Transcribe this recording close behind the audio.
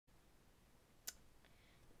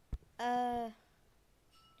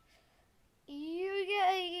You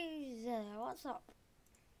guys, what's up?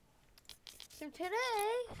 So today,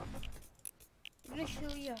 I'm gonna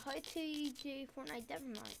show you how to do Fortnite DEV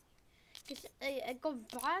IN. Cause I got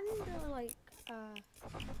banned, or like, I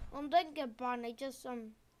didn't get banned, I just,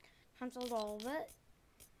 cancelled all of it.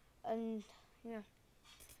 And, yeah.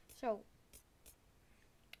 So,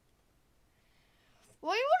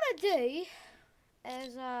 what you wanna do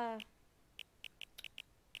is,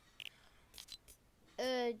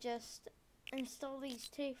 just install these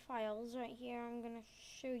two files right here. I'm gonna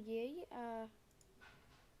show you.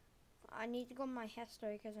 I need to go in my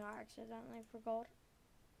history because I accidentally forgot.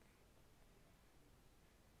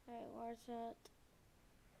 Right, where's it?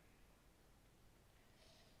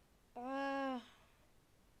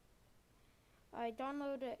 I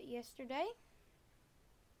downloaded it yesterday.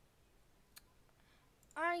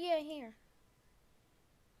 Ah, yeah, here.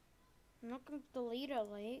 I'm not gonna delete it,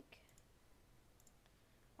 like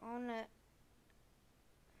on it.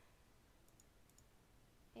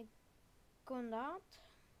 Go on that.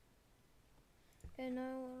 You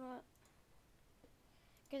know what?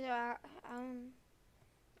 Cause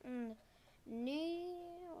new.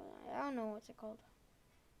 I don't know what's it called.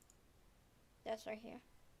 That's right here.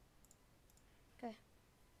 Okay.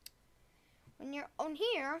 When you're on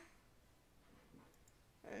here,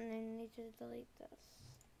 and then you need to delete this.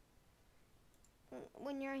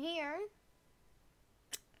 When you're here,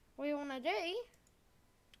 what you wanna do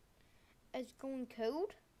is go in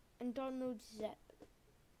code and download zip.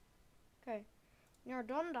 Okay. When you're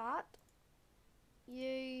done that,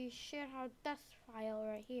 you should have this file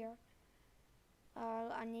right here.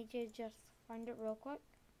 I need you to just find it real quick.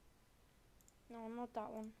 No, not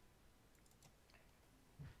that one.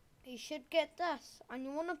 You should get this, and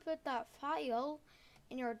you want to put that file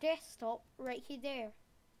in your desktop right here there.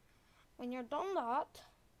 When you're done that,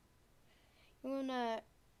 you want to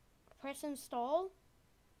press install,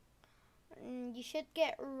 and you should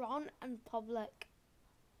get run in public.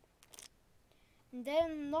 And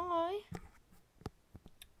then now,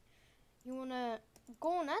 you want to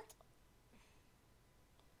go on it.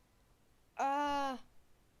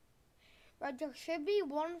 Right, there should be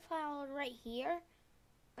one file right here,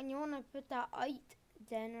 and you want to put that out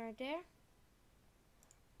then right there,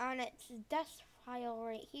 and it's this file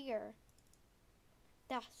right here.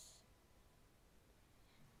 This.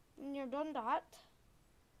 When you're done that,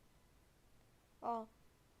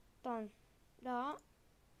 done that,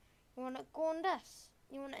 you want to go on this.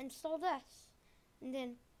 You want to install this, and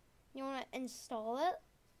then you want to install it,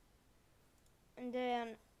 and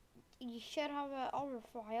then you should have an other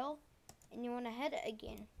file, and you want to hit it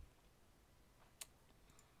again.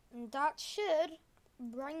 And that should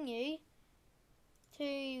bring you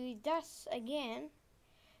to this again.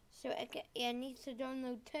 So it needs to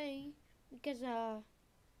download two, because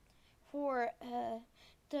for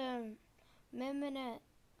the minute,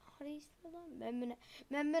 how do you spell that?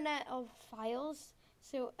 Minute of files.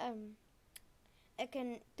 So it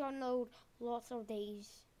can download lots of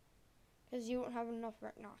these, because you don't have enough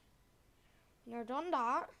right now. When you're done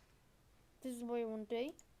that, this is what you want to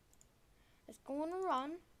do. It's going to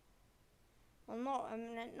run. Well, not a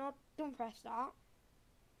minute, don't press that.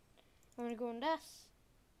 I'm going to go on this.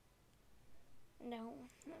 No, oh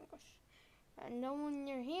my gosh. And then when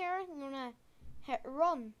you're here, you're going to hit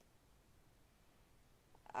run.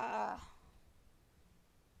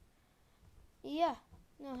 Yeah,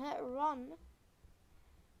 you hit run.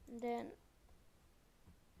 And then,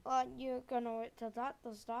 you're going to wait till that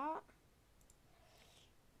does that.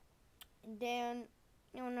 And then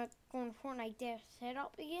you want to go on Fortnite DEV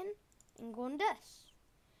setup again and go on this.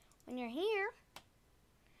 When you're here,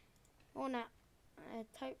 you want to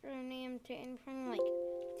type your name to anything like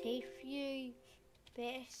Tayfu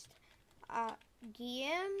Best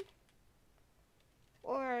game,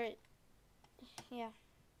 or yeah.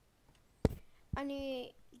 And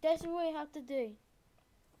this is what you have to do.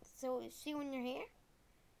 So see, when you're here,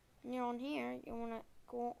 and you're on here, you want to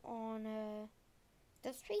go on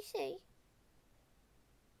this PC.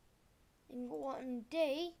 And go on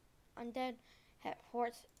D, and then hit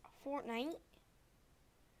Fortnite,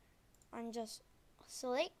 and just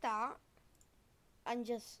select that, and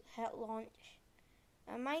just hit launch.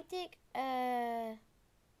 It might take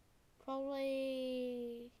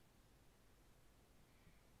probably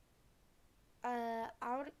I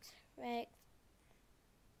would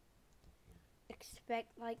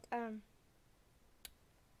expect like a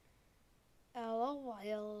little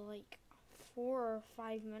while, like 4 or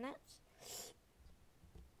 5 minutes.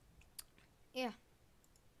 Yeah.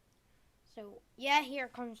 So yeah, here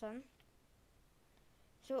it comes in.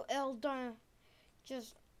 So it'll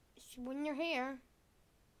just so when you're here,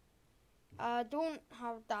 don't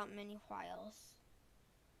have that many files.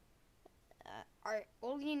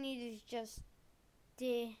 All you need is just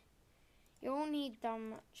you don't need that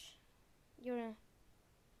much.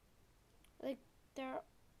 Like they're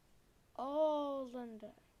all in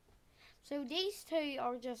there. So these two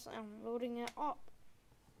are just loading it up.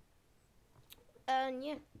 And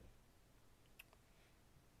yeah.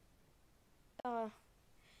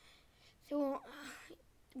 So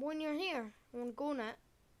when you're here on GoNet,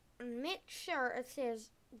 make sure it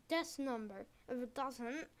says this number. If it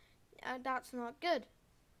doesn't, that's not good,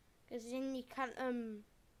 because then you can't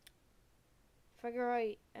figure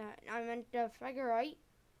out. I meant to figure out.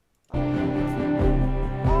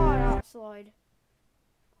 Oh, that's loud.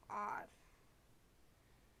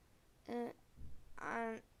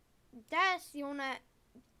 And this unit,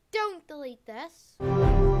 don't delete this. And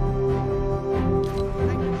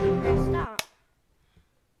you press that.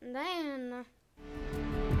 And then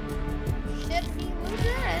should be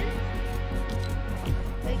loaded.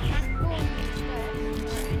 They can't go and use this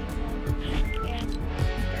or anything. Yeah.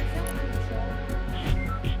 There's no control.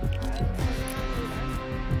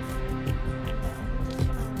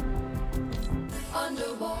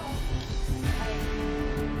 Underwater.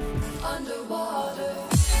 Underwater.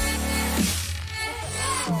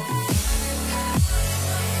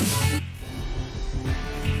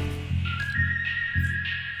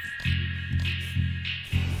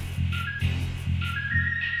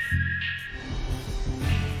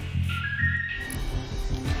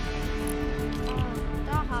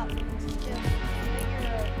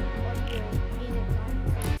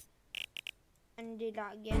 Do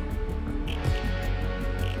that again.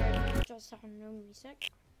 Just have no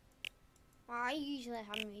music. Well, I usually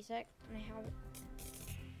have music, and I have it.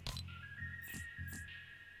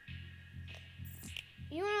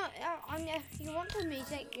 You know, if you want the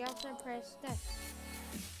music, you have to press this.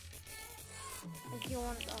 If you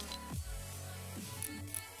want that.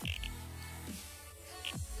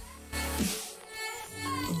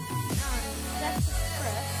 And that's the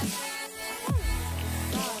press.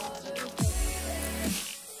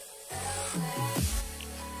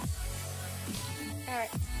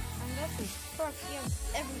 Alright, and that's the first game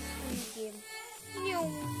every game. You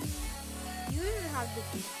even have the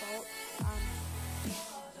default. I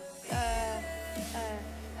forgot what it's called.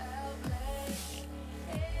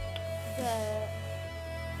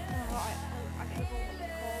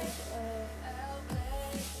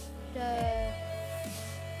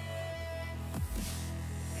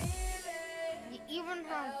 You even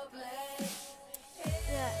have the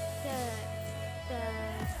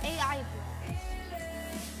AI blocks.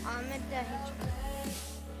 I'm at the henchman.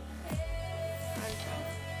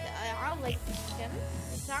 I like the skin.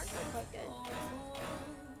 It's actually quite good.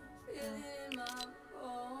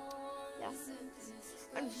 Yeah.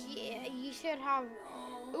 And yeah, you should have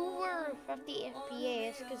over 50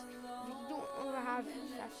 FPS, because if you don't over have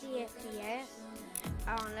 50 FPS,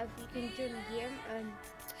 if you can join the game,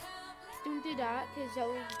 don't do that, because it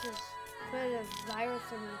will just put a virus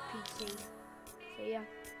on your PC. So yeah.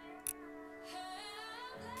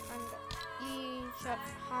 And you should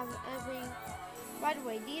have every. By the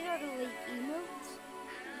way, these are the leak emotes,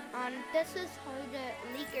 and this is how the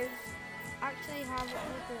leakers actually have it.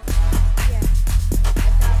 Yeah.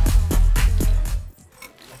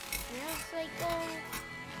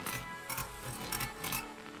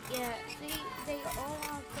 Yeah, see, they all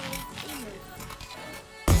have the emotes.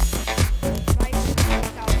 Right,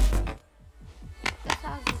 this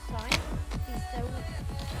has a sign. So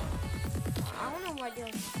I don't know what they're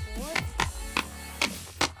for.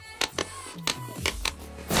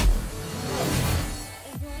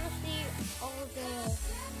 If you want to see all the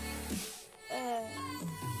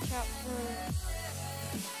chapter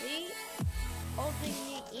 3, all the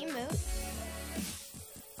new emotes,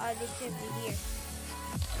 they should be here.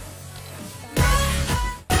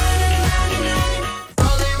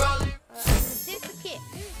 Certificate.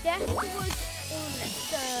 That was on the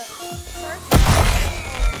first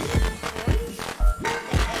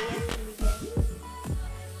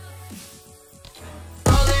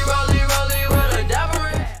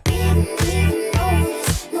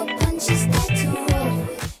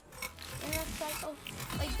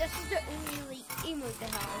like this is the only like emote they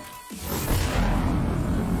have.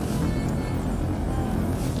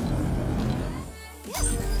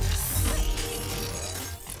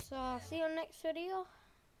 So see you next video.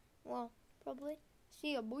 Well, probably.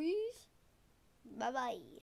 See you boys. Bye bye.